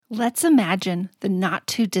Let's imagine the not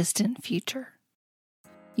too distant future.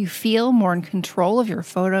 You feel more in control of your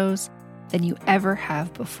photos than you ever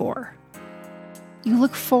have before. You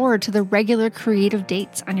look forward to the regular creative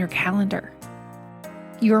dates on your calendar.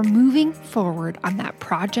 You are moving forward on that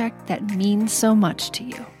project that means so much to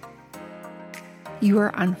you. You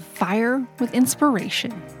are on fire with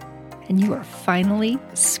inspiration, and you are finally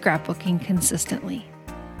scrapbooking consistently.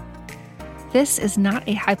 This is not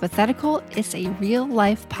a hypothetical, it's a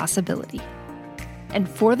real-life possibility. And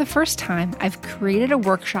for the first time, I've created a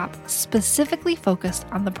workshop specifically focused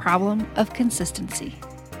on the problem of consistency.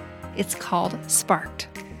 It's called Sparked,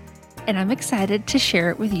 and I'm excited to share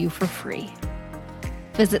it with you for free.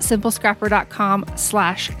 Visit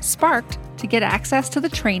simplescrapper.com/sparked to get access to the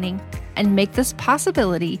training and make this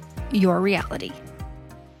possibility your reality.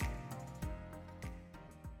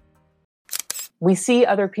 We see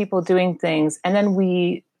other people doing things, and then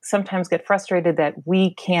we sometimes get frustrated that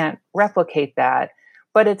we can't replicate that.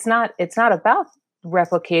 But it's not about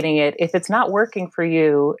replicating it. If it's not working for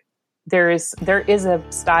you, there is a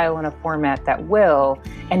style and a format that will,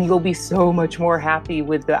 and you'll be so much more happy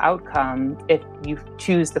with the outcome if you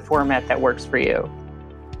choose the format that works for you.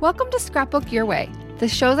 Welcome to Scrapbook Your Way, the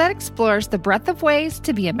show that explores the breadth of ways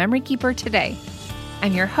to be a memory keeper today.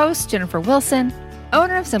 I'm your host, Jennifer Wilson,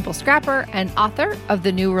 owner of Simple Scrapper and author of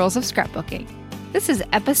The New Rules of Scrapbooking. This is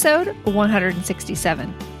episode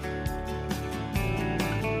 167.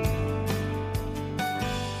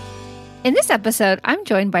 In this episode, I'm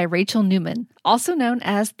joined by Rachel Newman, also known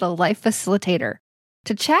as the Life Facilitator,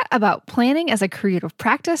 to chat about planning as a creative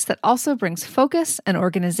practice that also brings focus and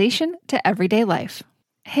organization to everyday life.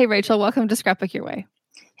 Hey, Rachel, welcome to Scrapbook Your Way.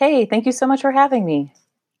 Hey, thank you so much for having me.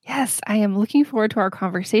 Yes, I am looking forward to our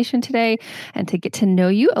conversation today and to get to know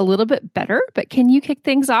you a little bit better. But can you kick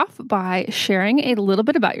things off by sharing a little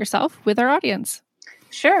bit about yourself with our audience?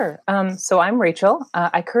 Sure. So I'm Rachel.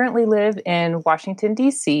 I currently live in Washington,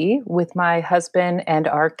 D.C. with my husband and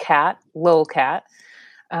our cat, Lil Cat.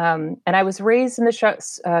 And I was raised in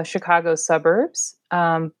the Chicago suburbs.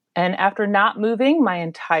 And after not moving my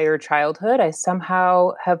entire childhood, I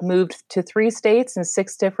somehow have moved to 3 states and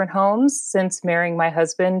 6 different homes since marrying my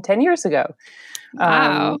husband 10 years ago.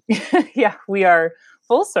 Wow. Yeah, we are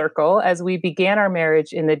full circle as we began our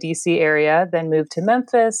marriage in the DC area, then moved to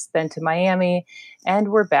Memphis, then to Miami, and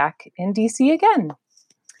we're back in DC again.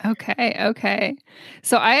 Okay.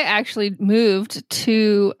 So I actually moved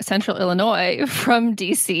to Central Illinois from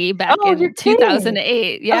DC back in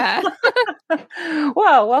 2008. Yeah.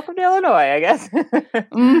 Well, welcome to Illinois, I guess.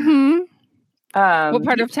 Mm-hmm. What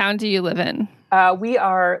part of town do you live in? We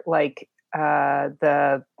are like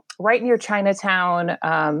the right near Chinatown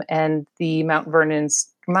and the Mount Vernon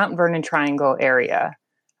Triangle area.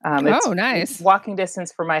 It's nice. Walking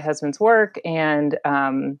distance for my husband's work, and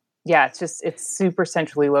it's super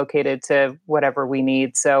centrally located to whatever we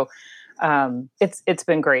need. So it's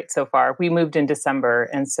been great so far. We moved in December,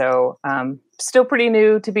 and so still pretty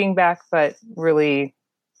new to being back, but really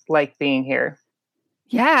like being here.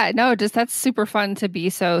 Yeah, no, that's super fun to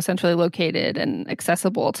be so centrally located and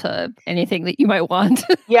accessible to anything that you might want.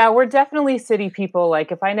 Yeah, we're definitely city people.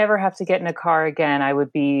 Like if I never have to get in a car again, I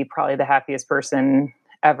would be probably the happiest person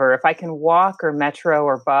ever. If I can walk or metro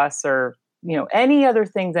or bus or, any other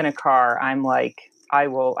thing than a car, I'm like, I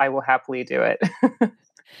will happily do it.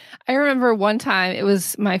 I remember one time, it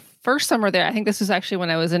was my first summer there. I think this was actually when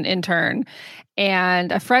I was an intern.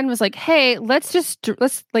 And a friend was like, hey, let's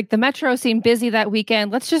the metro seemed busy that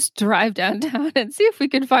weekend. Let's just drive downtown and see if we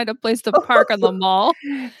can find a place to park on the mall.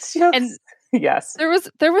 Yes.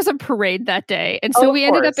 There was a parade that day. And so we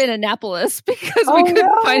ended up in Annapolis because we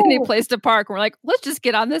couldn't find any place to park. We're like, let's just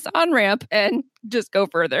get on this on-ramp and just go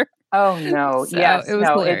further. Oh no! So yes, it was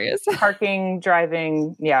hilarious. Parking,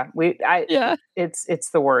 driving, it's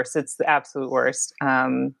the worst. It's the absolute worst.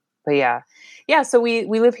 But yeah. So we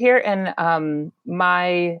live here, and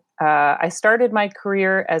I started my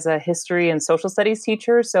career as a history and social studies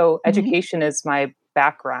teacher. So education is my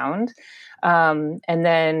background, and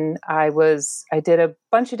then I did a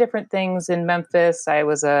bunch of different things in Memphis. I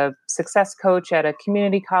was a success coach at a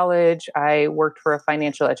community college. I worked for a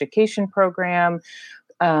financial education program.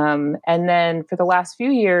 And then for the last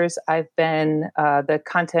few years, I've been the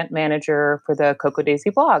content manager for the Cocoa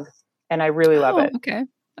Daisy blog, and I really love it.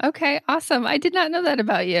 Okay, awesome. I did not know that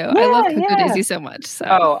about you. I love Cocoa Daisy so much.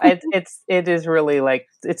 So it is really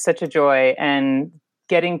it's such a joy, and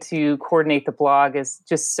getting to coordinate the blog is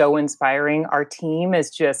just so inspiring. Our team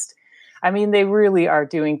is they really are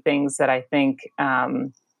doing things that I think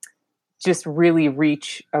just really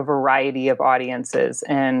reach a variety of audiences.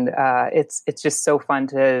 And it's just so fun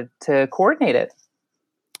to coordinate it.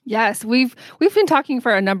 Yes, we've been talking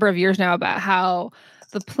for a number of years now about how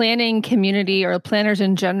the planning community or planners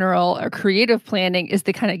in general or creative planning is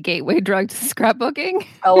the kind of gateway drug to scrapbooking.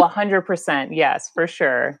 Oh, 100%. Yes, for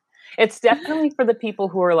sure. It's definitely for the people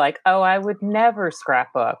who are like, "Oh, I would never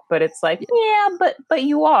scrapbook," but it's like, yeah, but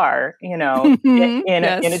you are, in a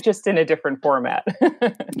Yes. just in a different format.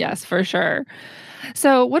 Yes, for sure.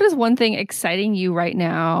 So, what is one thing exciting you right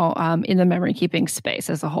now in the memory keeping space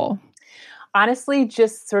as a whole? Honestly,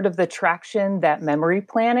 just sort of the traction that memory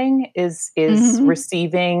planning is Hmm.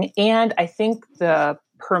 receiving, and I think the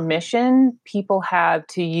permission people have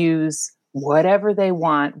to use whatever they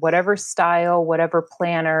want, whatever style, whatever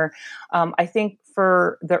planner. I think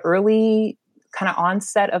for the early kind of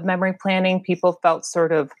onset of memory planning, people felt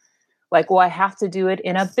sort of like, well, I have to do it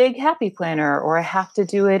in a big happy planner, or I have to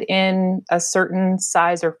do it in a certain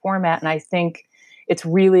size or format. And I think it's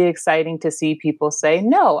really exciting to see people say,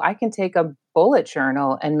 no, I can take a bullet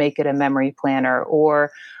journal and make it a memory planner,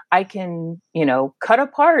 or I can, cut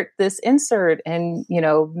apart this insert and,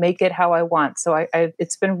 make it how I want. So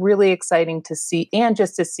it's been really exciting to see, and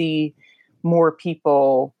just to see more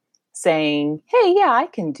people saying, "Hey, yeah, I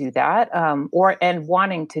can do that," and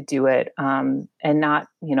wanting to do it, and not,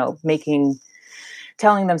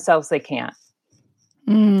 telling themselves they can't.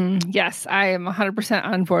 Yes, I am 100%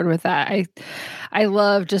 on board with that. I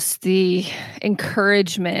love just the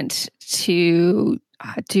encouragement to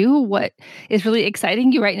do what is really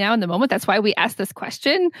exciting you right now in the moment. That's why we ask this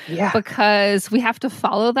question, Yeah, because we have to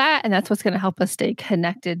follow that, and that's what's going to help us stay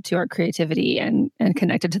connected to our creativity and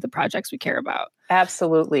connected to the projects we care about.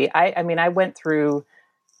 absolutely. I mean, I went through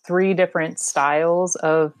three different styles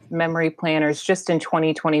of memory planners just in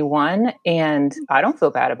 2021, and I don't feel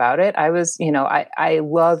bad about it. I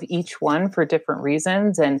love each one for different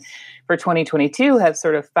reasons, and for 2022 have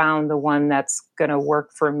sort of found the one that's going to work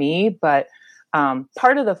for me. But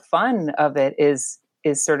part of the fun of it is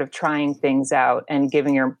sort of trying things out and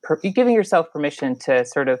giving yourself permission to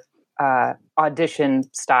sort of audition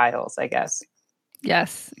styles, I guess.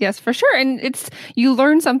 Yes, yes, for sure. And you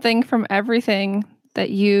learn something from everything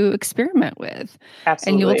that you experiment with.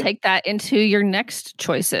 And you will Absolutely. take that into your next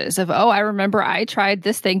choices of, oh, I remember I tried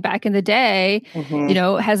this thing back in the day. Hmm.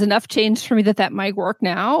 Has enough changed for me that might work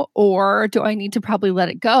now? Or do I need to probably let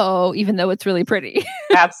it go, even though it's really pretty?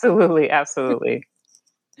 Absolutely. Absolutely.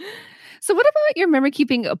 So, what about your memory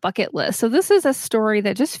keeping bucket list? So, this is a story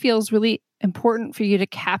that just feels really important for you to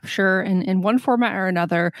capture in one format or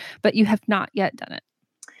another, but you have not yet done it.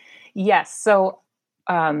 Yes. So,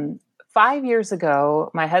 5 years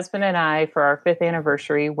ago, my husband and I, for our fifth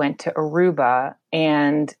anniversary, went to Aruba.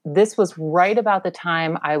 And this was right about the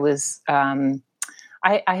time I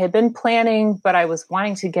had been planning, but I was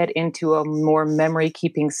wanting to get into a more memory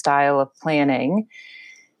keeping style of planning.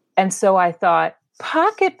 And so I thought,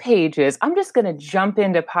 Pocket Pages, I'm just going to jump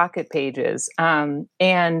into Pocket Pages. And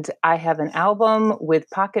I have an album with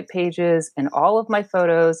Pocket Pages and all of my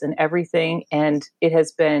photos and everything. And it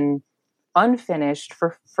has been unfinished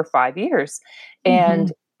for 5 years. Hmm.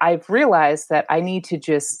 And I've realized that I need to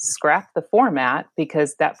just scrap the format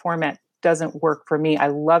because that format doesn't work for me. I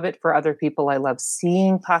love it for other people. I love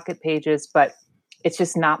seeing Pocket Pages, but it's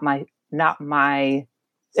just not my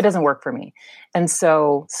it doesn't work for me. And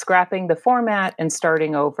so scrapping the format and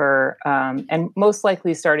starting over, and most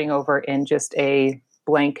likely starting over in just a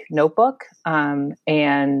blank notebook,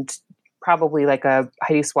 and probably like a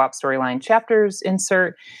Heidi Swap storyline chapters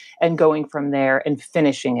insert, and going from there and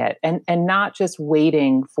finishing it, and not just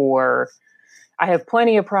waiting for, I have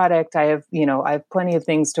plenty of product. I have plenty of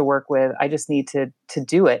things to work with. I just need to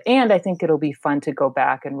do it. And I think it'll be fun to go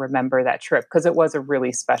back and remember that trip because it was a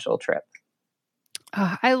really special trip.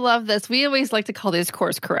 Oh, I love this. We always like to call these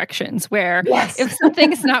course corrections, where Yes. if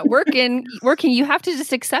something's not working, you have to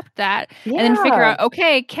just accept that and then figure Yeah. out,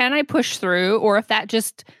 okay, can I push through? Or if that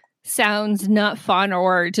just sounds not fun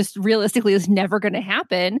or just realistically is never going to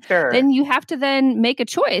happen, Sure. then you have to then make a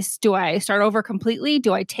choice. Do I start over completely?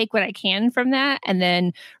 Do I take what I can from that and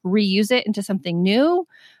then reuse it into something new?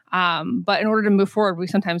 But in order to move forward, we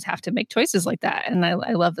sometimes have to make choices like that. And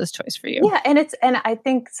I love this choice for you. Yeah, and I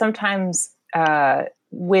think sometimes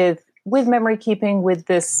with memory keeping, with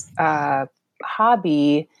this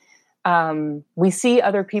hobby, we see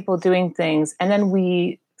other people doing things, and then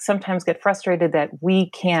we sometimes get frustrated that we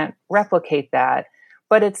can't replicate that.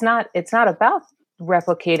 But it's not about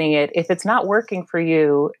replicating it. If it's not working for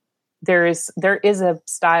you, there is a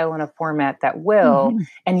style and a format that will, Mhm.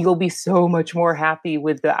 and you'll be so much more happy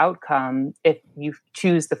with the outcome if you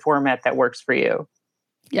choose the format that works for you.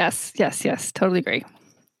 Yes, yes, yes. Totally agree.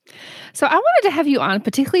 So I wanted to have you on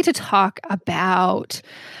particularly to talk about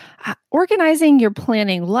organizing your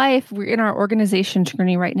planning life. We're in our organization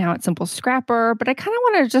journey right now at Simple Scrapper, but I kind of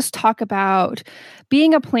want to just talk about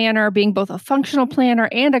being a planner, being both a functional planner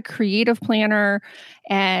and a creative planner,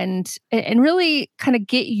 and really kind of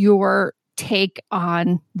get your take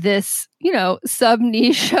on this, sub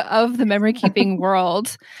niche of the memory keeping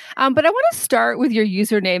world. But I want to start with your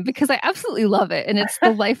username because I absolutely love it, and it's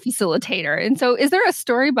the Life Facilitator. And so, is there a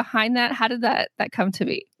story behind that? How did that come to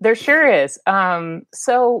be? There sure is.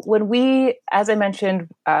 So when as I mentioned,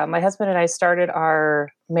 my husband and I started our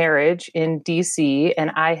marriage in DC,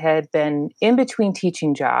 and I had been in between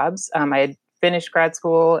teaching jobs. I had finished grad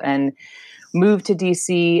school and moved to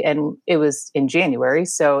DC, and it was in January.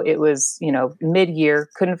 So it was, mid-year,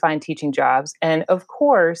 couldn't find teaching jobs. And of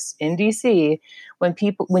course, in DC, when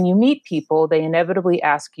you meet people, they inevitably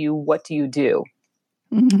ask you, what do you do?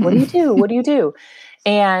 Mm-hmm. What do you do? What do you do?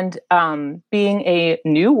 And being a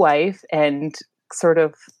new wife and sort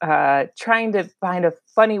of trying to find a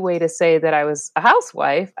funny way to say that I was a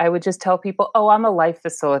housewife, I would just tell people, oh, I'm a life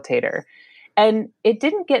facilitator. And it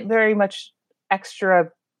didn't get very much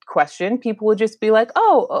extra question. People would just be like,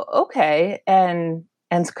 oh, okay. And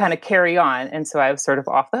kind of carry on. And so I was sort of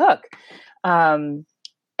off the hook.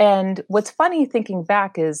 And what's funny thinking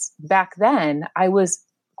back is back then I was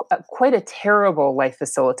quite a terrible life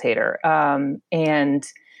facilitator. And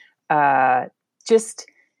just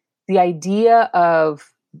the idea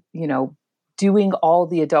of, doing all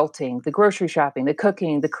the adulting, the grocery shopping, the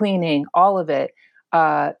cooking, the cleaning, all of it,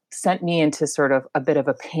 sent me into sort of a bit of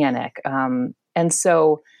a panic. And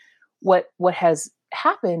so what has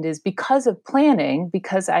happened is because of planning,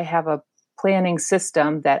 because I have a planning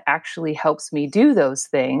system that actually helps me do those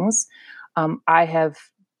things, I have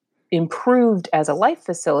improved as a life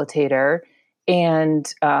facilitator,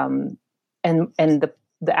 and the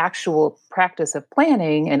actual practice of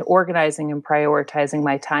planning and organizing and prioritizing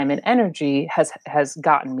my time and energy has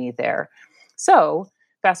gotten me there. So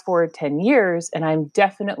fast forward 10 years, and I'm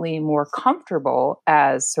definitely more comfortable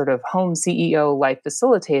as sort of home CEO life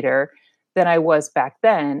facilitator than I was back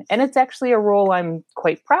then. And it's actually a role I'm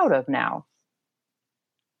quite proud of now.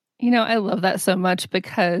 I love that so much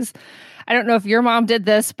because I don't know if your mom did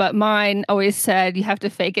this, but mine always said you have to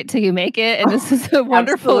fake it till you make it. And this is a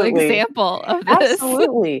wonderful example of this.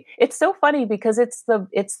 Absolutely. It's so funny because it's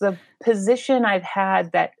the position I've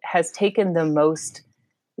had that has taken the most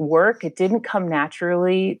work. It didn't come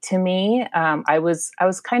naturally to me. I was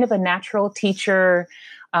kind of a natural teacher.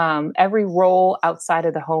 Every role outside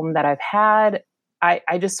of the home that I've had,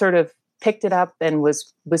 I just sort of picked it up and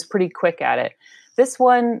was pretty quick at it. This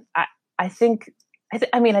one, I think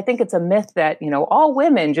it's a myth that, all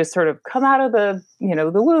women just sort of come out of the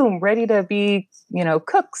womb ready to be,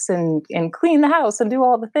 cooks and clean the house and do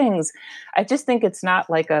all the things. I just think it's not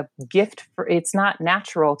like a gift it's not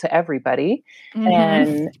natural to everybody.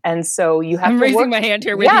 Mm-hmm. And so you have I'm to raising my hand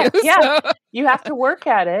here with you. Yeah. So. You have to work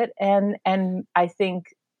at it. And I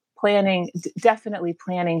think definitely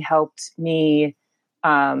planning helped me,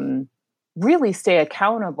 really stay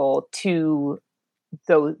accountable to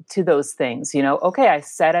those things. Okay, I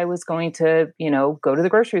said I was going to, go to the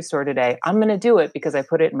grocery store today. I'm going to do it because I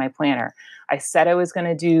put it in my planner. I said I was going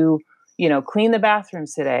to do, clean the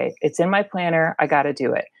bathrooms today. It's in my planner. I got to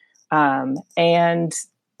do it. And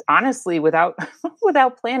honestly, without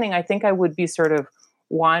planning, I think I would be sort of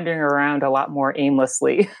wandering around a lot more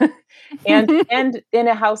aimlessly and in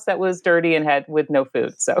a house that was dirty and with no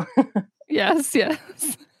food. So yes.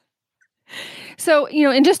 So,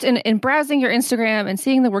 and just in browsing your Instagram and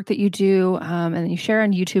seeing the work that you do, and you share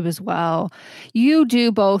on YouTube as well, you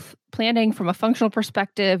do both planning from a functional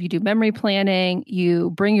perspective, you do memory planning, you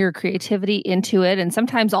bring your creativity into it, and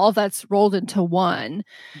sometimes all of that's rolled into one.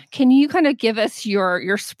 Can you kind of give us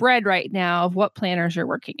your spread right now of what planners you're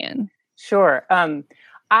working in? Sure.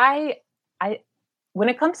 I when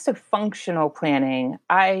it comes to functional planning,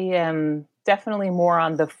 I am definitely more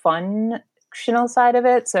on the functional side of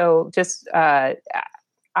it. So just I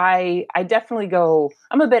definitely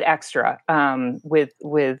I'm a bit extra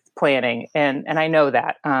with planning, and I know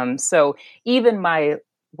that. So even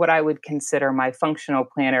what I would consider my functional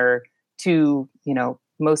planner to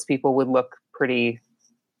most people would look pretty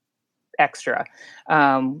extra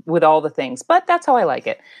with all the things, but that's how I like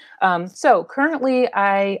it. So currently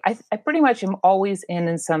I pretty much am always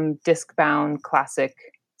in some disc bound classic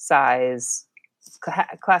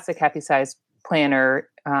happy size planner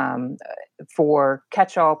for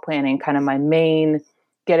catch-all planning, kind of my main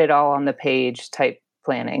get it all on the page type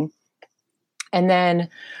planning. And then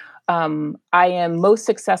I am most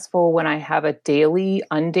successful when I have a daily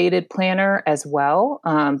undated planner as well,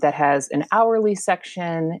 that has an hourly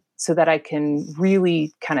section so that I can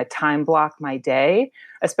really kind of time block my day,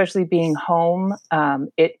 especially being home.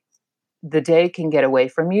 The day can get away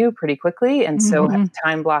from you pretty quickly. And so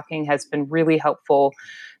time blocking has been really helpful,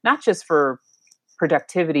 not just for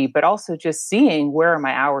productivity, but also just seeing where are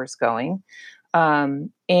my hours going.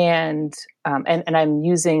 And I'm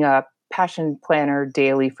using a Passion Planner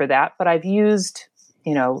daily for that, but I've used,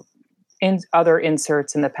 in other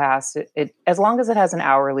inserts in the past. It as long as it has an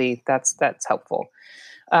hourly, that's helpful.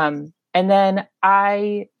 And then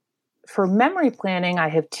for memory planning, I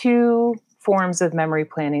have two forms of memory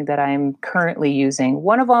planning that I'm currently using.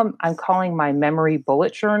 One of them I'm calling my memory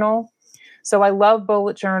bullet journal. So I love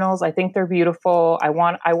bullet journals. I think they're beautiful. I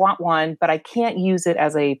want one, but I can't use it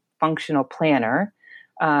as a functional planner.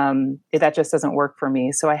 That just doesn't work for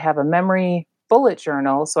me. So I have a memory bullet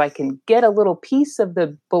journal so I can get a little piece of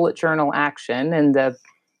the bullet journal action and the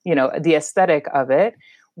aesthetic of it,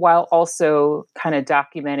 while also kind of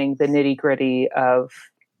documenting the nitty-gritty of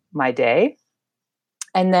my day.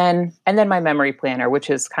 And then my memory planner, which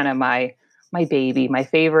is kind of my baby, my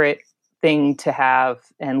favorite thing to have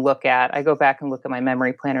and look at. I go back and look at my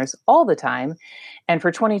memory planners all the time. And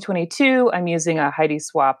for 2022, I'm using a Heidi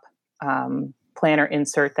Swapp planner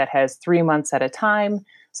insert that has 3 months at a time.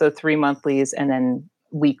 So 3 monthlies and then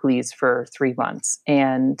weeklies for 3 months.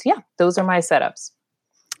 And yeah, those are my setups.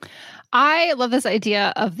 I love this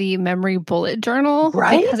idea of the memory bullet journal,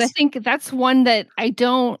 right? Because I think that's one that I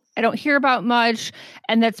don't hear about much.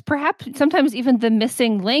 And that's perhaps sometimes even the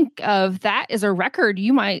missing link of that is a record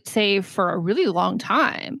you might save for a really long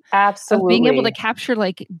time. Absolutely. Of being able to capture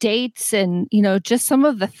like dates and, just some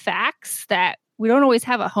of the facts that we don't always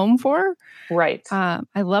have a home for. Right. I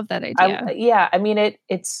love that idea. I mean,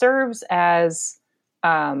 it serves as,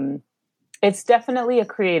 it's definitely a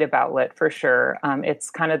creative outlet for sure. It's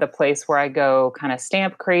kind of the place where I go kind of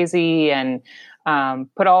stamp crazy and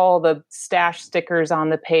put all the stash stickers on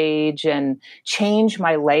the page and change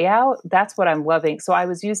my layout. That's what I'm loving. So I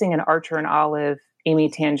was using an Archer and Olive Amy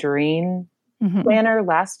Tangerine planner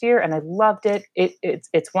last year, and I loved it.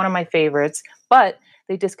 It's one of my favorites, but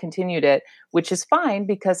they discontinued it, which is fine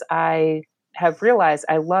because I have realized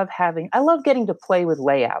I love getting to play with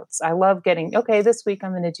layouts. I love okay, this week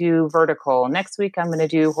I'm going to do vertical. Next week I'm going to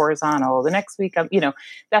do horizontal. The next week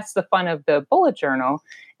that's the fun of the bullet journal.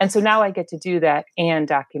 And so now I get to do that and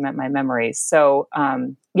document my memories. So,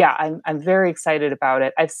 I'm very excited about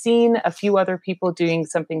it. I've seen a few other people doing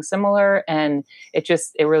something similar, and it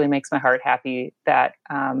really makes my heart happy that,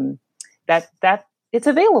 that it's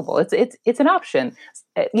available. It's an option,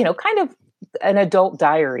 kind of an adult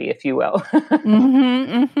diary, if you will.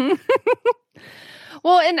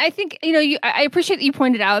 Well, and I think, I appreciate that you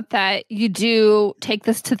pointed out that you do take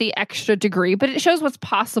this to the extra degree, but it shows what's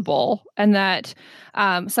possible, and that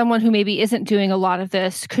someone who maybe isn't doing a lot of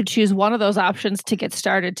this could choose one of those options to get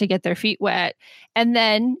started, to get their feet wet, and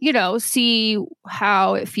then, see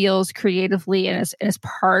how it feels creatively and as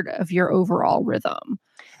part of your overall rhythm.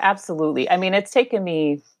 Absolutely. I mean, it's taken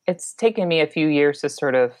me a few years to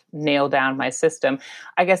sort of nail down my system.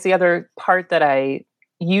 I guess the other part that I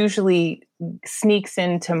usually sneaks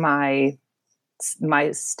into my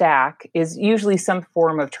stack is usually some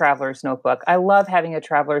form of traveler's notebook. I love having a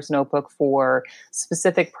traveler's notebook for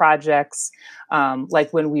specific projects.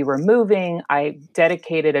 Like when we were moving, I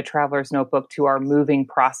dedicated a traveler's notebook to our moving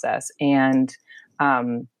process. And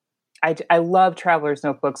I love traveler's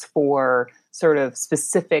notebooks for sort of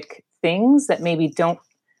specific things that maybe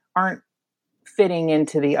aren't fitting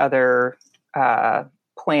into the other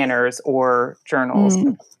planners or journals.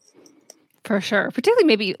 For sure. Particularly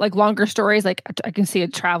maybe like longer stories, like I can see a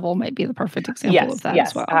travel might be the perfect example of that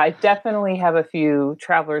as well. I definitely have a few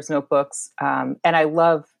traveler's notebooks. And I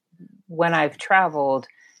love when I've traveled,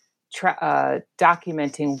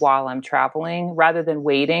 documenting while I'm traveling rather than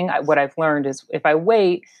waiting. What I've learned is if I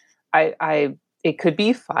wait, it could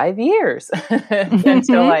be 5 years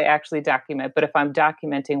until I actually document. But if I'm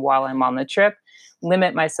documenting while I'm on the trip,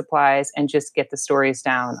 limit my supplies and just get the stories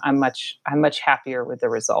down, I'm much happier with the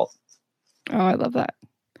result. Oh, I love that.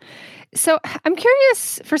 So I'm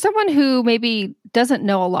curious, for someone who maybe doesn't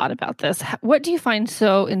know a lot about this, what do you find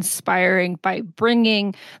so inspiring by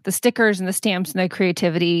bringing the stickers and the stamps and the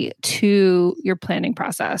creativity to your planning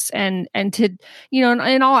process and to,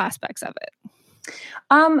 in all aspects of it?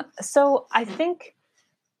 So I think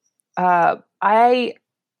I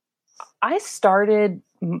started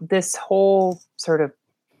this whole sort of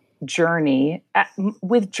journey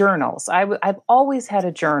with journals. I've always had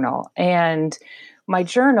a journal, and my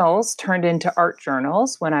journals turned into art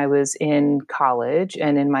journals when I was in college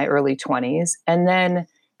and in my early 20s. And then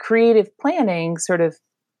creative planning sort of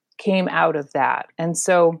came out of that. And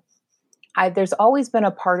so there's always been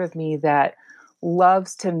a part of me that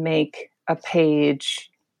loves to make a page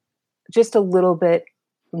just a little bit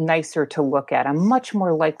nicer to look at. I'm much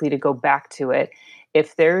more likely to go back to it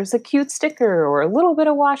if there's a cute sticker or a little bit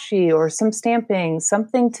of washi or some stamping,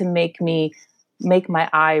 something to make my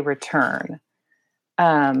eye return.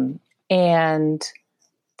 And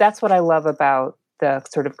that's what I love about the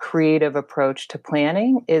sort of creative approach to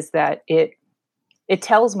planning, is that it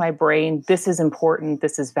tells my brain, this is important,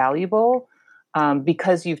 this is valuable,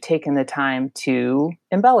 because you've taken the time to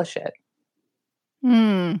embellish it.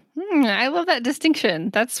 I love that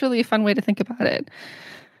distinction. That's really a fun way to think about it.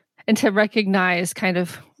 And to recognize kind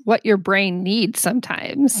of what your brain needs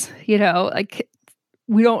sometimes. Like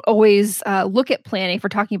we don't always look at planning, if we're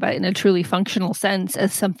talking about it in a truly functional sense,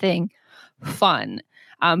 as something fun.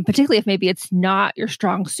 Particularly if maybe it's not your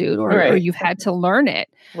strong suit or you've had to learn it.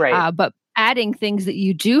 Right. But adding things that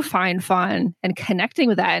you do find fun and connecting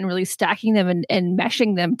with that and really stacking them and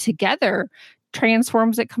meshing them together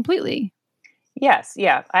transforms it completely. Yes.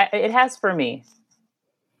 Yeah. It has for me.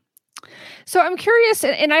 So I'm curious,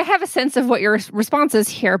 and I have a sense of what your response is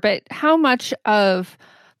here, but how much of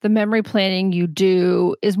the memory planning you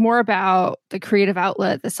do is more about the creative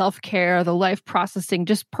outlet, the self-care, the life processing,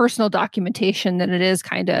 just personal documentation, than it is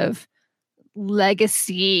kind of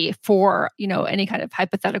legacy for, any kind of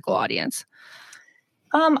hypothetical audience?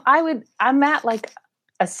 I'm at like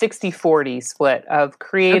a 60-40 split of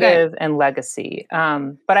creative and legacy.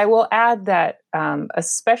 But I will add that,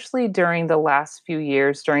 especially during the last few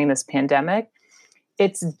years during this pandemic,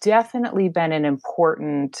 it's definitely been an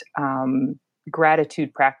important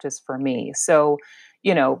gratitude practice for me. So,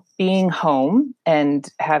 being home and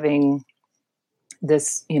having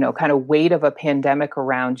this, kind of weight of a pandemic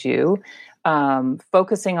around you,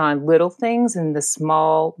 focusing on little things and the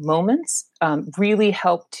small moments really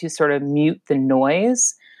helped to sort of mute the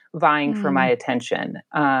noise vying for my attention.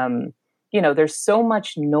 There's so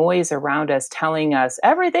much noise around us telling us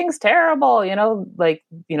everything's terrible,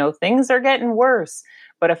 things are getting worse.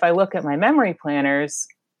 But if I look at my memory planners,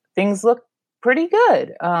 things look pretty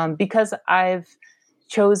good, because I've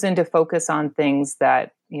chosen to focus on things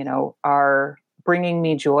that, are bringing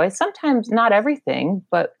me joy. Sometimes not everything,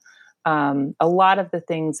 but a lot of the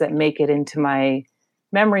things that make it into my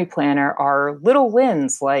memory planner are little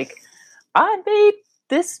wins. Like, I made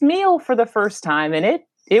this meal for the first time and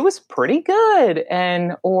it was pretty good.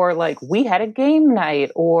 Or like, we had a game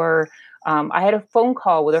night, or I had a phone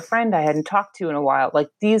call with a friend I hadn't talked to in a while. Like,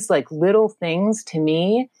 these like little things to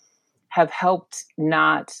me have helped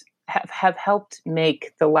have helped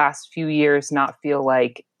make the last few years not feel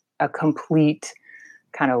like a complete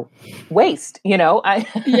kind of waste,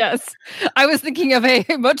 Yes. I was thinking of a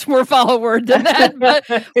much more foul word than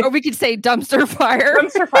that, or we could say dumpster fire.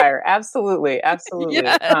 Dumpster fire. Absolutely. Absolutely.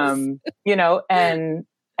 Yes.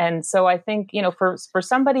 And so I think, for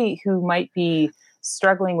somebody who might be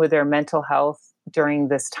struggling with their mental health during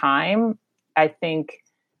this time, I think,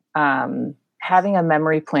 having a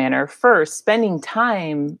memory planner first, spending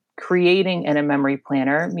time creating in a memory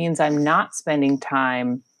planner means I'm not spending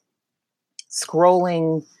time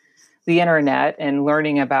scrolling the internet and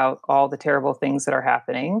learning about all the terrible things that are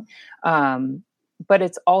happening. But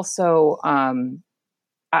it's also,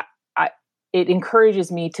 it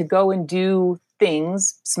encourages me to go and do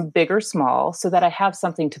things, some big or small, so that I have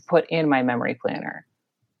something to put in my memory planner.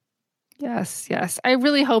 Yes, yes. I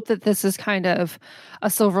really hope that this is kind of a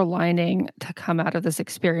silver lining to come out of this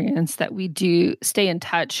experience, that we do stay in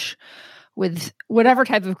touch with whatever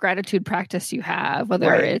type of gratitude practice you have,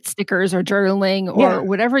 whether it's stickers or journaling or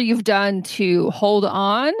whatever you've done to hold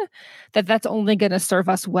on, that's only going to serve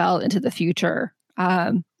us well into the future,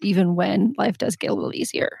 even when life does get a little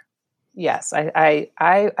easier. Yes, I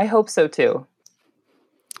hope so too.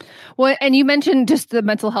 Well, and you mentioned just the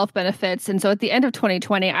mental health benefits. And so at the end of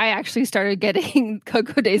 2020, I actually started getting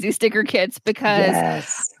Cocoa Daisy sticker kits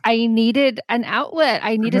because I needed an outlet.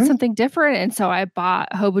 I needed something different. And so I bought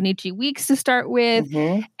Hobonichi Weeks to start with.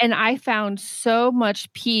 And I found so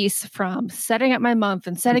much peace from setting up my month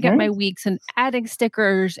and setting up my weeks and adding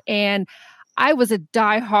stickers. And I was a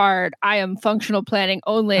diehard, I am functional planning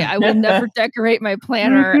only. I will never decorate my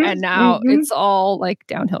planner. And now it's all like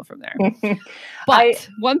downhill from there. But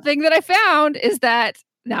one thing that I found is that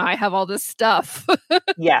now I have all this stuff.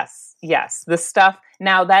 Yes. The stuff.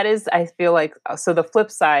 Now that is, I feel like, so the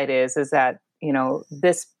flip side is that,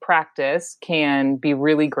 this practice can be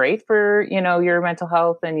really great for, your mental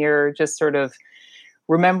health and your just sort of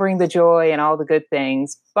remembering the joy and all the good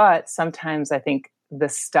things. But sometimes I think the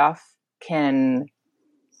stuff can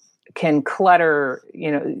clutter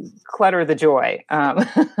the joy.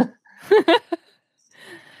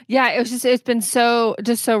 Yeah, it's been so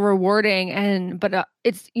rewarding. But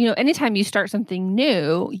it's, anytime you start something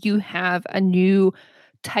new, you have a new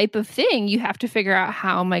type of thing. You have to figure out,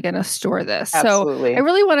 how am I going to store this? Absolutely. So I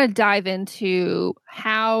really want to dive into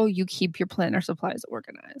how you keep your planner supplies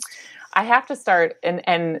organized. I have to start,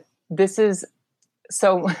 and this is,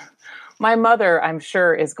 so my mother, I'm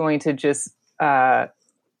sure, is going to just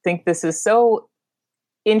think this is so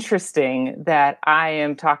interesting that I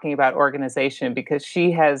am talking about organization, because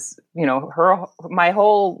she has, my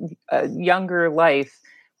whole younger life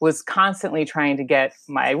was constantly trying to get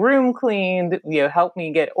my room cleaned, help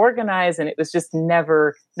me get organized. And it was just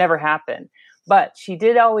never happened. But she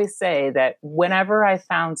did always say that whenever I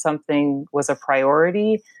found something was a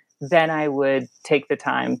priority, then I would take the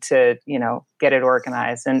time to, get it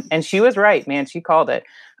organized. And she was right, man. She called it.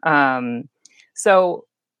 So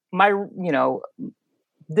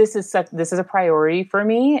this is a priority for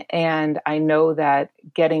me. And I know that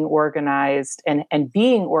getting organized and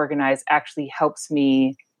being organized actually helps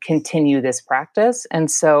me continue this practice. And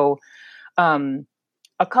so,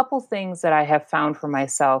 a couple things that I have found for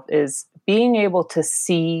myself is being able to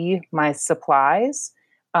see my supplies,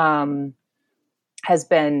 has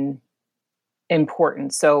been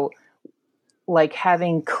important. So like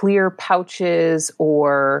having clear pouches,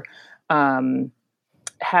 or, having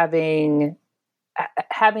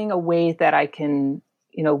a way that I can,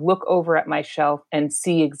 look over at my shelf and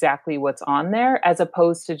see exactly what's on there, as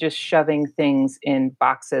opposed to just shoving things in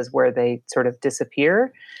boxes where they sort of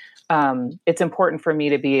disappear. It's important for me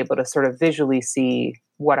to be able to sort of visually see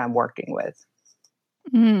what I'm working with.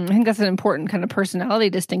 I think that's an important kind of personality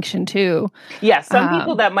distinction too. Yeah, some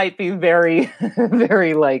people that might be very,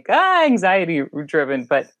 very like anxiety driven,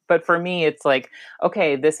 but for me, it's like,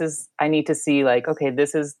 okay, I need to see like, okay,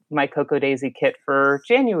 this is my Cocoa Daisy kit for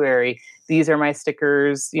January. These are my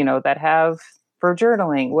stickers, that have for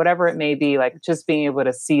journaling, whatever it may be. Like just being able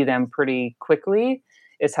to see them pretty quickly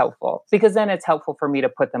is helpful, because then it's helpful for me to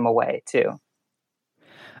put them away too.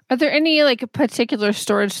 Are there any like particular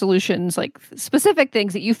storage solutions, like specific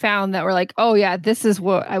things that you found that were like, oh yeah, this is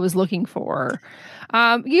what I was looking for?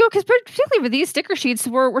 Because particularly with these sticker sheets,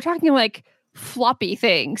 we're talking like floppy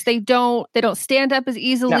things. They don't stand up as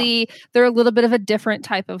easily. No. They're a little bit of a different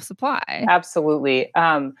type of supply. Absolutely.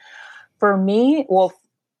 For me, well,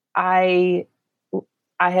 I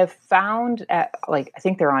have found I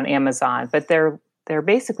think they're on Amazon, but they're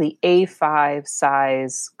basically A5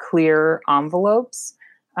 size clear envelopes.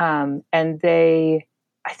 And I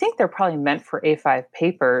think they're probably meant for A5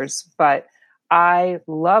 papers, but I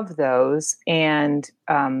love those. And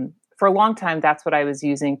for a long time, that's what I was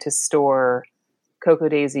using to store Cocoa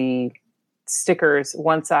Daisy stickers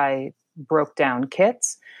once I broke down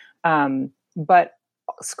kits. But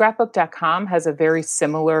scrapbook.com has a very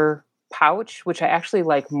similar pouch, which I actually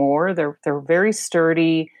like more. They're very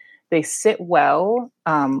sturdy. They sit well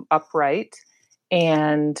upright.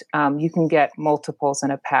 And you can get multiples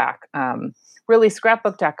in a pack. Really,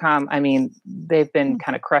 scrapbook.com, I mean, they've been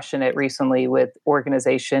kind of crushing it recently with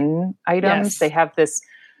organization items. Yes. They have this,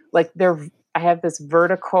 I have this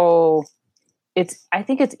vertical, I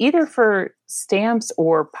think it's either for stamps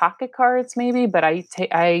or pocket cards maybe, but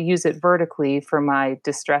I use it vertically for my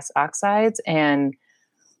Distress Oxides. And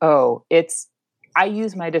I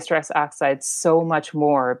use my Distress Oxides so much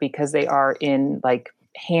more because they are in like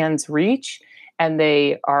hand's reach. And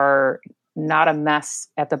they are not a mess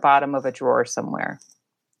at the bottom of a drawer somewhere.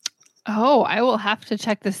 Oh, I will have to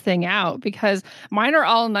check this thing out, because mine are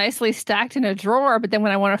all nicely stacked in a drawer. But then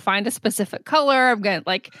when I want to find a specific color, I'm going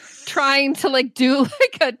trying to do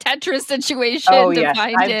a Tetris situation to find it.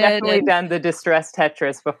 I've definitely done the distress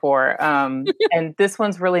Tetris before. And this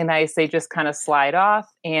one's really nice. They just kind of slide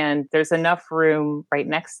off, and there's enough room right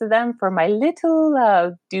next to them for my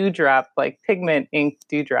little dewdrop, like pigment ink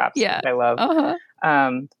dewdrops, which I love.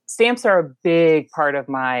 Uh-huh. Stamps are a big part of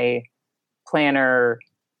my planner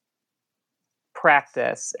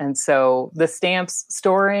practice. And so the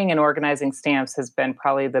storing and organizing stamps has been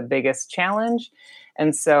probably the biggest challenge.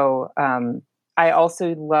 And so I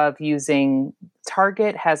also love using,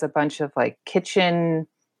 Target has a bunch of kitchen,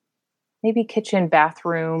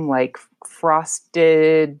 bathroom,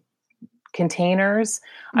 frosted containers.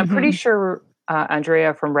 Mm-hmm. I'm pretty sure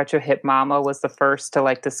Andrea from Retro Hip Mama was the first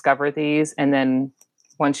to discover these. And then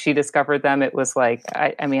once she discovered them, it was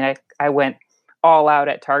I went all out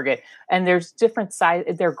at Target. And there's different size.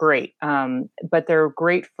 They're great. But they're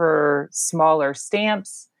great for smaller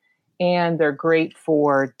stamps and they're great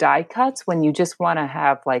for die cuts when you just want to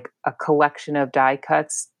have like a collection of die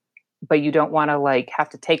cuts, but you don't want to like have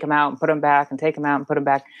to take them out and put them back and take them out and put them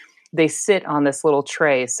back. They sit on this little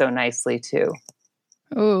tray so nicely too.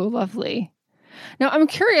 Oh, lovely. Now, I'm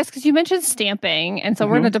curious because you mentioned stamping, and so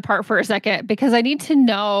we're going to depart for a second because I need to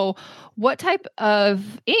know what type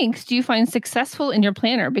of inks do you find successful in your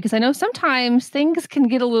planner? Because I know sometimes things can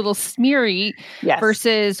get a little smeary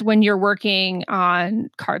versus when you're working on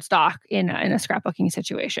cardstock in a scrapbooking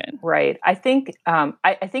situation. Right. I think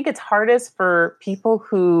I think it's hardest for people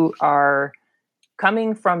who are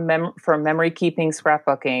coming from memory keeping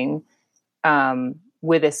scrapbooking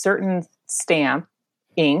with a certain stamp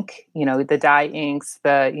ink, the dye inks,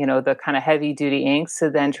 the kind of heavy duty inks, to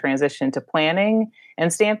then transition to planning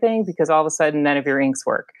and stamping, because all of a sudden none of your inks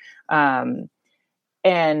work. And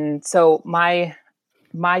so my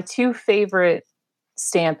two favorite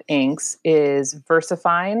stamp inks is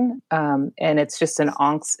VersaFine, and it's just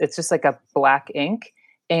it's just like a black ink,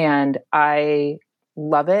 and I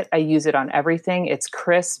love it. I use it on everything. It's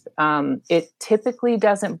crisp. It typically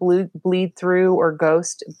doesn't bleed through or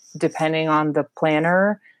ghost depending on the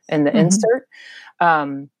planner and the insert.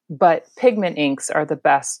 But pigment inks are the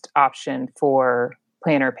best option for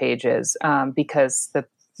planner pages because the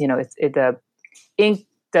ink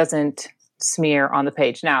doesn't smear on the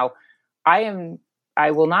page. Now, I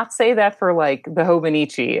will not say that for like the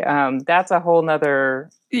Hobonichi. That's a whole nother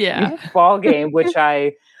ball game, which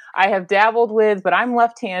I have dabbled with, but I'm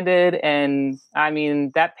left-handed, and I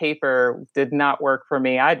mean, that paper did not work for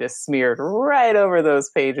me. I just smeared right over those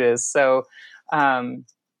pages. So,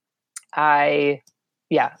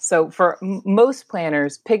 so for most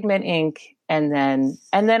planners, pigment ink, and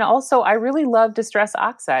then also I really love Distress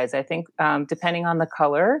Oxides. I think, depending on the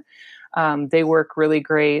color, they work really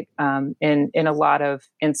great, in a lot of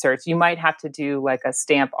inserts. You might have to do like a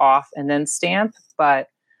stamp off and then stamp, but,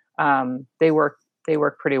 they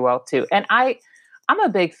work pretty well too. And I'm a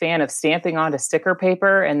big fan of stamping onto sticker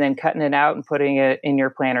paper and then cutting it out and putting it in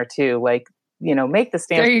your planner too. Like, make the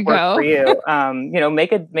stamps work for you.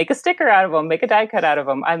 Make a sticker out of them, make a die cut out of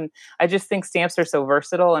them. I just think stamps are so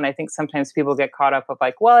versatile. And I think sometimes people get caught up with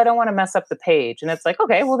like, well, I don't want to mess up the page. And it's like,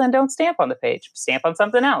 okay, well then don't stamp on the page, stamp on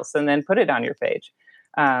something else and then put it on your page.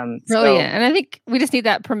 Brilliant. And I think we just need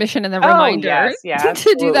that permission and the reminder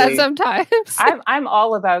to do that sometimes. I'm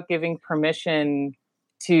all about giving permission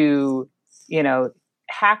to,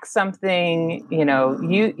 hack something,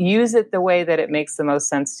 you use it the way that it makes the most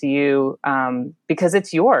sense to you, because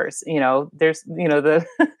it's yours. There's, the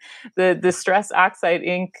Distress Oxide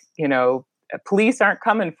ink, police aren't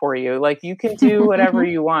coming for you. Like, you can do whatever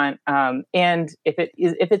you want. And if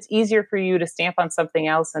it's easier for you to stamp on something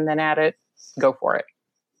else and then add it, go for it.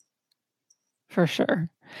 For sure.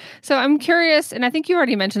 So I'm curious, and I think you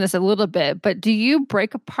already mentioned this a little bit, but do you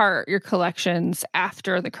break apart your collections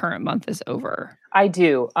after the current month is over? I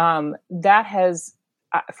do. That has,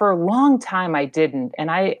 for a long time, I didn't. And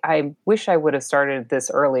I wish I would have started this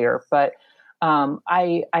earlier, but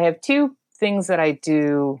I have two things that I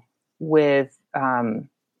do with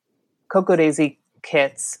Cocoa Daisy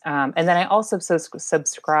kits. And then I also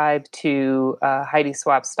subscribe to Heidi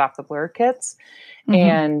Swap's Stop the Blur kits.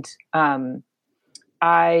 And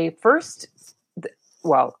I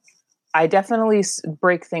definitely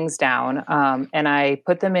break things down, and I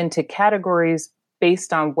put them into categories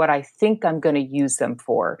based on what I think I'm going to use them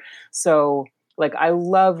for. So, like, I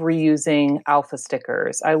love reusing alpha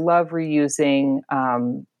stickers. I love reusing,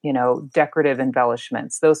 decorative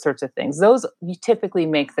embellishments, those sorts of things. Those you typically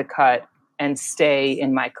make the cut and stay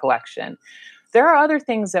in my collection. There are other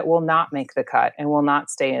things that will not make the cut and will not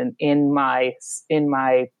stay in my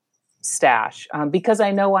stash, because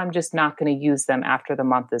I know I'm just not going to use them after the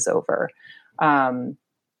month is over.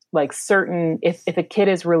 Like certain, if a kit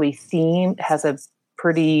is really has a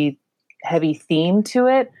pretty heavy theme to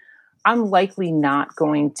it, I'm likely not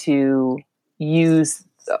going to use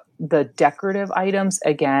the decorative items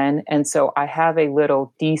again. And so I have a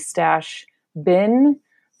little de-stash bin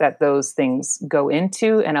that those things go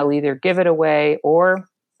into, and I'll either give it away or,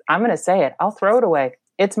 I'm going to say it, I'll throw it away.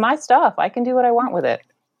 It's my stuff. I can do what I want with it.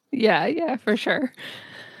 Yeah, for sure.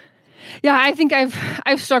 Yeah, I think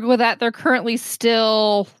I've struggled with that. They're currently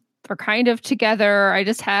they're kind of together. I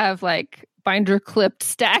just have like binder clipped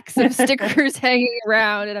stacks of stickers hanging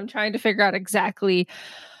around, and I'm trying to figure out exactly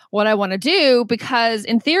what I want to do, because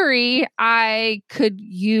in theory I could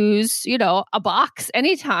use, a box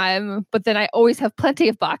anytime, but then I always have plenty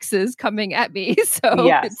of boxes coming at me. So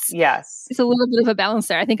yes. It's a little bit of a balance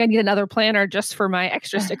there. I think I need another planner just for my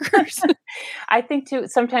extra stickers. I think too,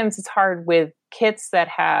 sometimes it's hard with kits that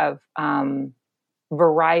have,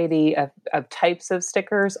 variety of types of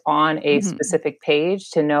stickers on a Mm-hmm. specific page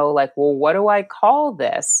to know like, well, what do I call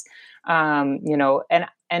this?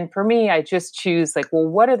 And for me, I just choose like, well,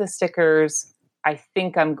 what are the stickers I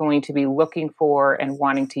think I'm going to be looking for and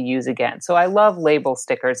wanting to use again? So I love label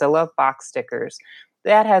stickers. I love box stickers.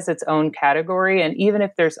 That has its own category. And even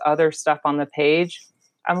if there's other stuff on the page,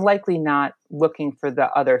 I'm likely not looking for the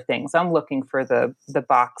other things. I'm looking for the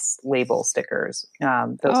box label stickers. Those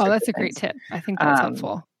Oh, types that's of a great things. tip. I think that's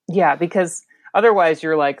helpful. Yeah, because otherwise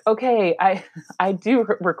you're like, okay, I do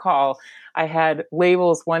recall I had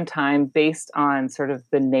labels one time based on sort of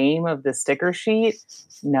the name of the sticker sheet.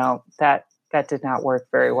 No, that did not work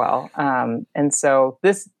very well. And so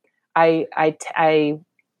this, my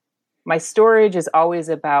storage is always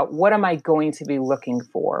about what am I going to be looking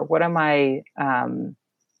for? What am I,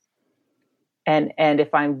 and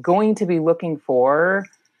if I'm going to be looking for,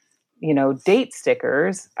 date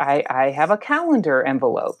stickers, I have a calendar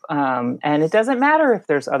envelope. And it doesn't matter if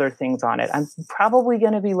there's other things on it. I'm probably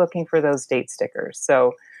going to be looking for those date stickers.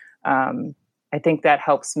 So I think that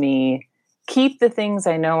helps me keep the things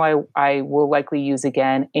I know I will likely use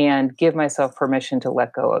again and give myself permission to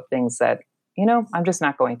let go of things that, I'm just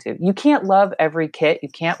not going to. You can't love every kit. You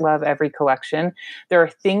can't love every collection. There are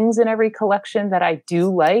things in every collection that I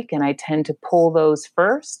do like, and I tend to pull those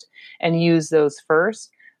first and use those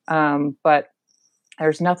first. But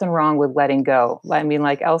there's nothing wrong with letting go. I mean,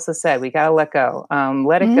 like Elsa said, we got to let go,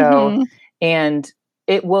 let it go. And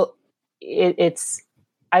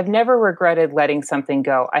I've never regretted letting something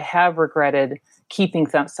go. I have regretted keeping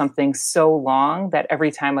something so long that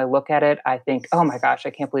every time I look at it, I think, oh my gosh, I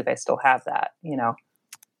can't believe I still have that,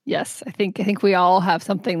 Yes, I think we all have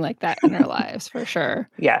something like that in our lives for sure.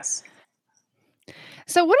 Yes.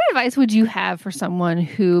 So what advice would you have for someone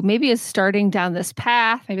who maybe is starting down this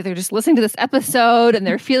path? Maybe they're just listening to this episode and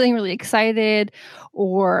they're feeling really excited,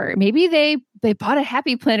 or maybe they bought a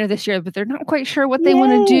happy planner this year, but they're not quite sure what they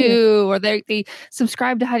want to do, or they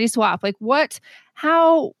subscribe to HeidiSwap. Like what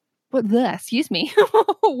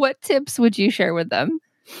tips would you share with them?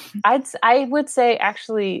 I would say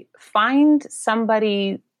actually find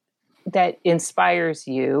somebody that inspires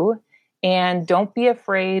you. And don't be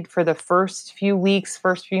afraid for the first few weeks,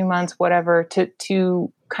 first few months, whatever,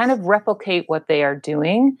 to kind of replicate what they are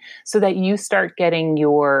doing so that you start getting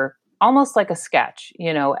your almost like a sketch,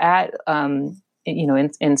 in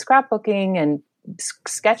scrapbooking, and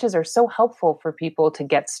sketches are so helpful for people to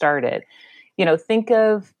get started. Think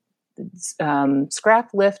of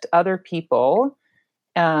scrap lift other people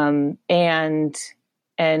and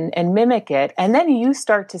mimic it. And then you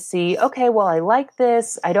start to see, okay, well, I like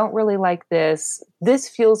this. I don't really like this. This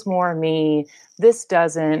feels more me. This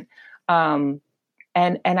doesn't. And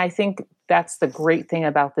I think that's the great thing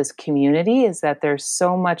about this community is that there's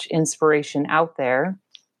so much inspiration out there.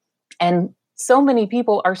 And so many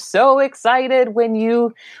people are so excited when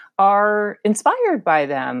you are inspired by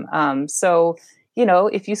them. So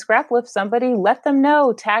if you scrap lift somebody, let them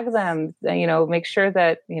know, tag them, make sure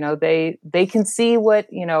that, they can see what,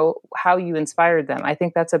 how you inspired them. I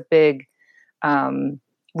think that's a big,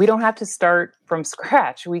 we don't have to start from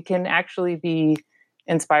scratch. We can actually be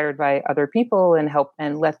inspired by other people and help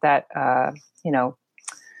and let that,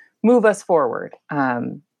 move us forward.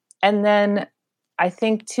 And then I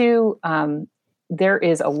think too, there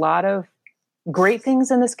is a lot of great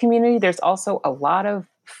things in this community. There's also a lot of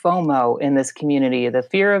FOMO in this community, the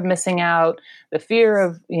fear of missing out, the fear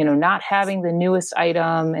of, not having the newest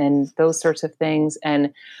item and those sorts of things.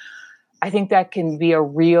 And I think that can be a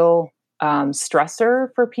real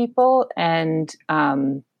stressor for people. And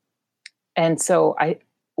so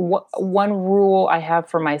one rule I have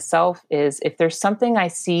for myself is if there's something I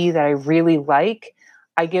see that I really like,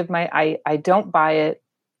 I don't buy it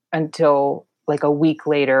until like a week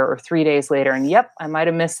later or 3 days later. And yep, I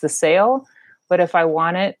might've missed the sale. But if I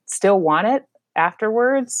still want it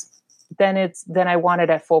afterwards, then I want it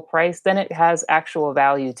at full price. Then it has actual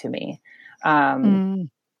value to me. And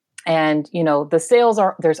the sales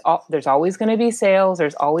there's always going to be sales.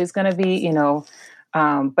 There's always going to be,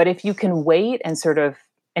 but if you can wait and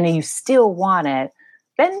and you still want it,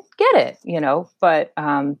 then get it, but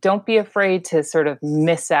don't be afraid to sort of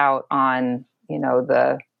miss out on,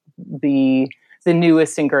 the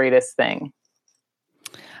newest and greatest thing.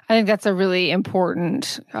 I think that's a really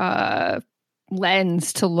important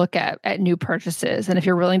lens to look at new purchases. And if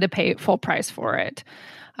you're willing to pay full price for it,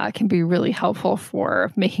 can be really helpful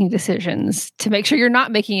for making decisions to make sure you're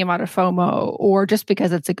not making them out of FOMO or just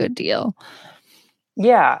because it's a good deal.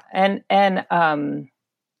 Yeah. And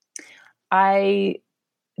I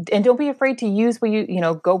don't be afraid to use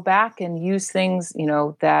what go back and use things,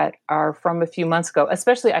 that are from a few months ago.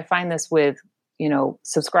 Especially I find this with,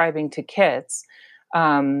 subscribing to kits,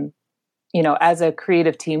 as a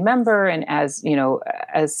creative team member and as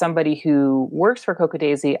somebody who works for Cocoa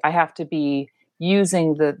Daisy, I have to be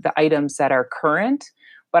using the items that are current,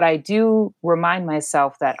 but I do remind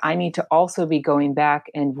myself that I need to also be going back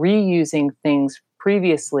and reusing things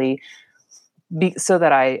previously so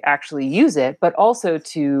that I actually use it, but also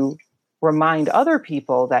to remind other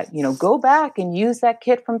people that, go back and use that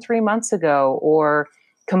kit from 3 months ago, or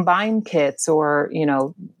combine kits, or,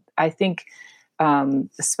 I think,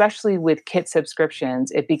 especially with kit subscriptions,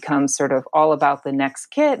 it becomes sort of all about the next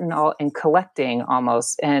kit and collecting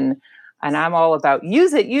almost. And I'm all about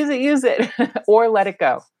use it, or let it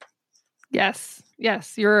go. Yes.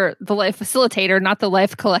 You're the life facilitator, not the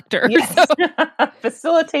life collector. Yes.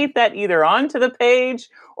 Facilitate that either onto the page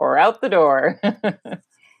or out the door.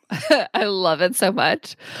 I love it so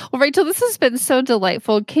much. Well, Rachel, this has been so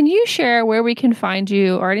delightful. Can you share where we can find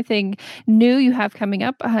you or anything new you have coming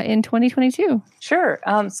up in 2022? Sure.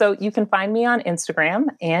 So you can find me on Instagram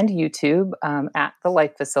and YouTube at The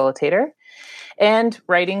Life Facilitator, and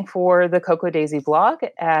writing for the Cocoa Daisy blog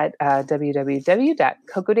at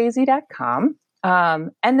www.cocadaisy.com.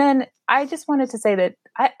 And then I just wanted to say that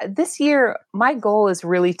this year, my goal is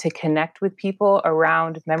really to connect with people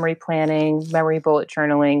around memory planning, memory bullet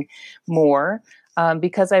journaling more,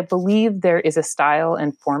 because I believe there is a style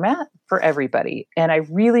and format for everybody. And I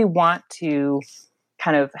really want to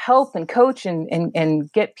kind of help and coach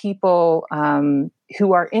and get people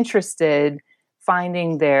who are interested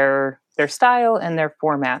finding their style and their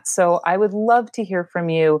format. So I would love to hear from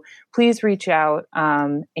you. Please reach out.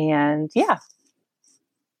 And yeah.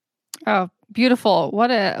 Oh, beautiful. What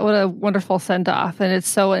a wonderful send off. And it's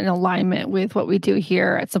so in alignment with what we do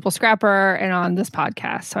here at Simple Scrapper and on this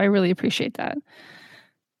podcast. So I really appreciate that.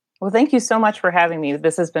 Well, thank you so much for having me.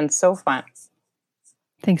 This has been so fun.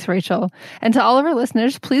 Thanks, Rachel. And to all of our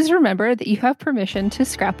listeners, please remember that you have permission to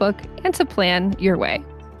scrapbook and to plan your way.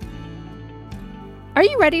 Are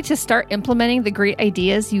you ready to start implementing the great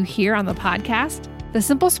ideas you hear on the podcast? The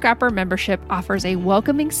Simple Scrapper membership offers a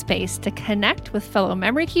welcoming space to connect with fellow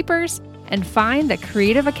memory keepers and find the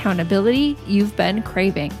creative accountability you've been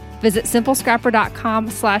craving. Visit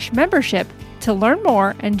simplescrapper.com/membership to learn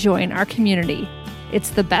more and join our community.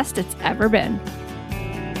 It's the best it's ever been.